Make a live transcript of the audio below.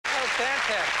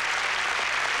fantastic.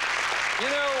 You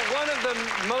know, one of the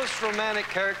most romantic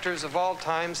characters of all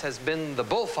times has been the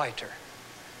bullfighter.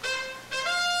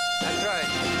 That's right.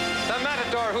 The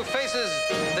matador who faces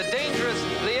the dangerous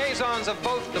liaisons of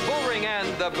both the bull ring and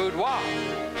the boudoir.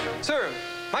 Sir,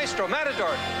 Maestro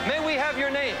Matador, may we have your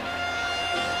name?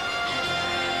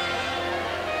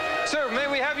 Sir, may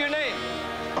we have your name?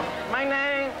 My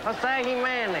name, Jose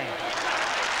Jimenez.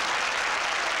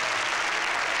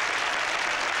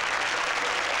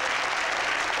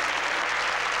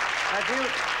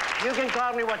 But you can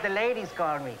call me what the ladies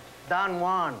call me, Don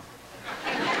Juan.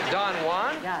 Don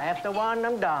Juan? Yeah, after Juan,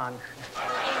 I'm Don.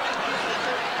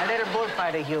 A little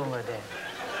bullfighter humor there.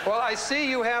 Well, I see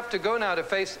you have to go now to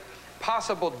face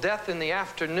possible death in the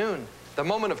afternoon, the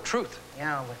moment of truth.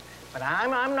 Yeah, but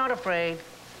I'm not afraid.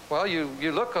 Well,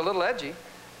 you look a little edgy.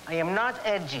 I am not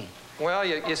edgy. Well,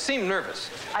 you seem nervous.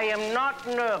 I am not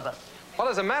nervous. Well,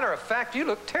 as a matter of fact, you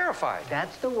look terrified.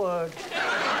 That's the word.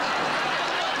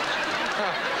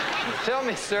 Tell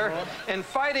me, sir, in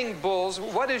fighting bulls,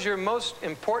 what is your most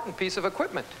important piece of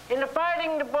equipment? In the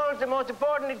fighting the bulls, the most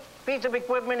important piece of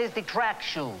equipment is the track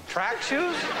shoe. Track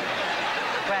shoes?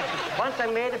 Track shoes. Once I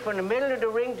made it from the middle of the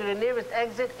ring to the nearest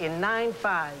exit in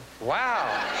 9.5. Wow.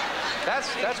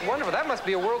 That's wonderful. That must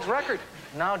be a world's record.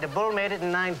 No, the bull made it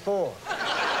in 9.4.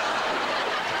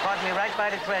 Caught me right by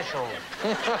the threshold.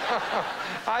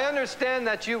 I understand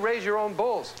that you raise your own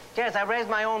bulls. Yes, I raise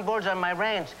my own bulls on my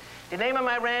ranch. The name of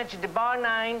my ranch is the Bar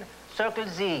 9, Circle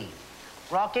Z.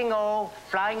 Rocking O,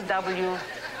 Flying W,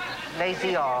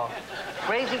 Lazy R.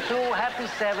 Crazy 2, Happy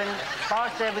 7, Bar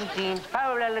 17,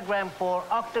 Parallelogram 4,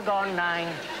 Octagon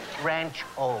 9, Ranch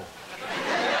O.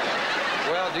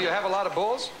 Well, do you have a lot of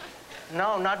bulls?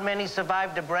 No, not many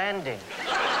survived the branding.